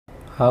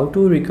How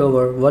to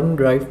recover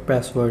OneDrive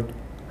password.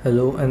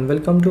 Hello and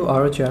welcome to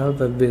our channel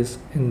Whizz.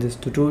 In this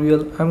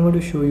tutorial I'm going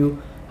to show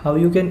you how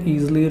you can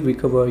easily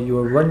recover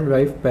your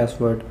OneDrive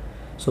password.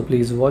 So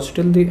please watch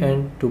till the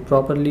end to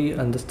properly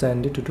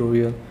understand the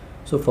tutorial.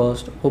 So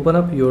first open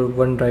up your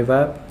OneDrive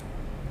app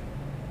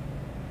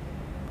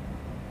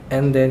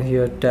and then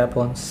here tap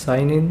on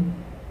sign in.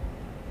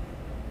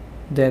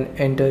 Then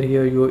enter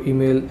here your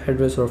email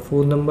address or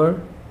phone number.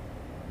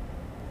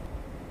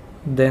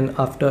 Then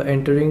after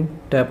entering,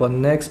 tap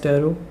on next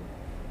arrow.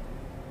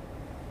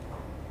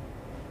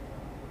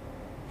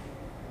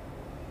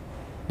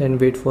 Then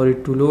wait for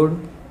it to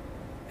load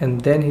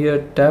and then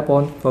here tap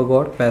on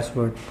forgot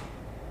password.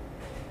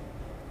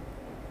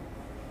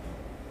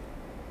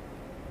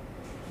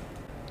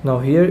 Now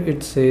here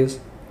it says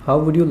how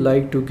would you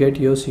like to get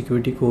your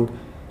security code.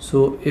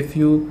 So if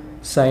you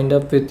signed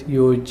up with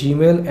your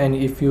Gmail and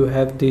if you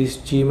have this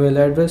Gmail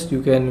address,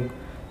 you can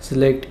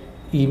select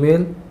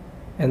email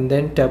and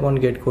then tap on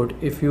get code.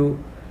 If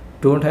you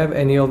don't have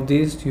any of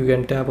these, you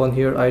can tap on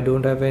here I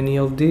don't have any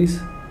of these,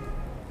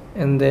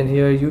 and then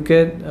here you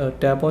can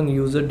tap on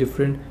use a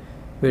different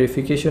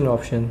verification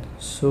option.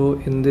 So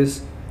in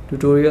this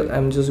tutorial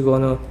I'm just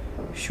gonna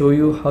show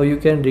you how you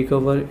can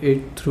recover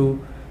it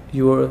through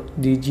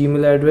the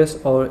Gmail address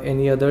or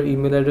any other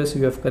email address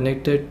you have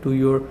connected to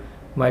your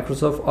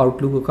Microsoft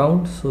Outlook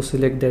account. So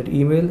select that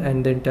email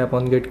and then tap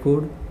on get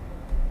code.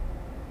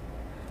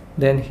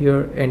 Then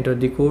here enter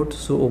the code.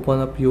 So open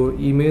up your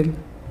email.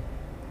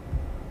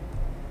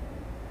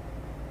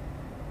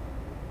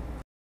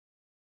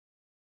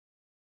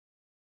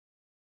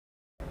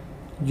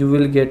 You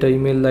will get an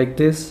email like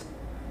this,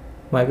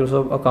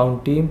 Microsoft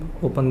account team.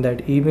 Open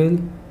that email.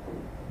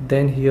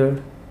 Then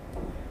here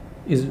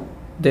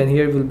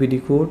will be the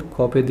code.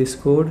 Copy this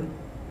code.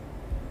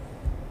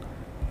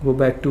 Go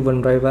back to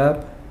OneDrive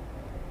app.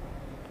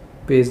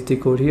 Paste the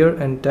code here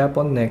and tap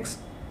on next.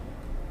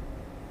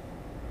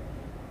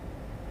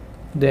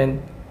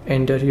 Then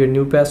enter here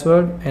new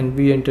password and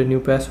re-enter new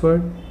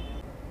password,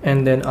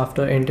 and then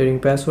after entering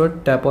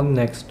password tap on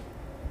next.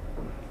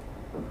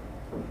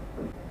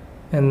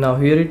 And now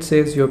here it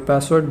says your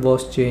password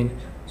was changed,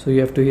 so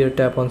you have to here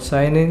tap on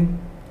sign in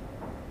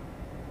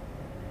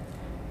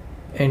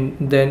and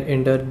then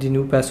enter the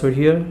new password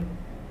here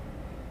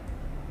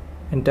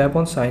and tap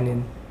on sign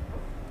in.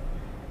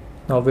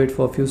 Now wait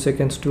for a few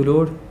seconds to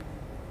load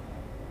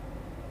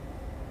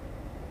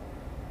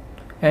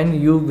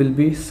and you will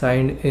be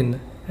signed in.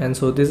 And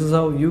so this is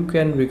how you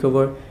can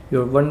recover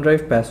your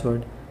OneDrive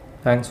password.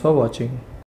 Thanks for watching.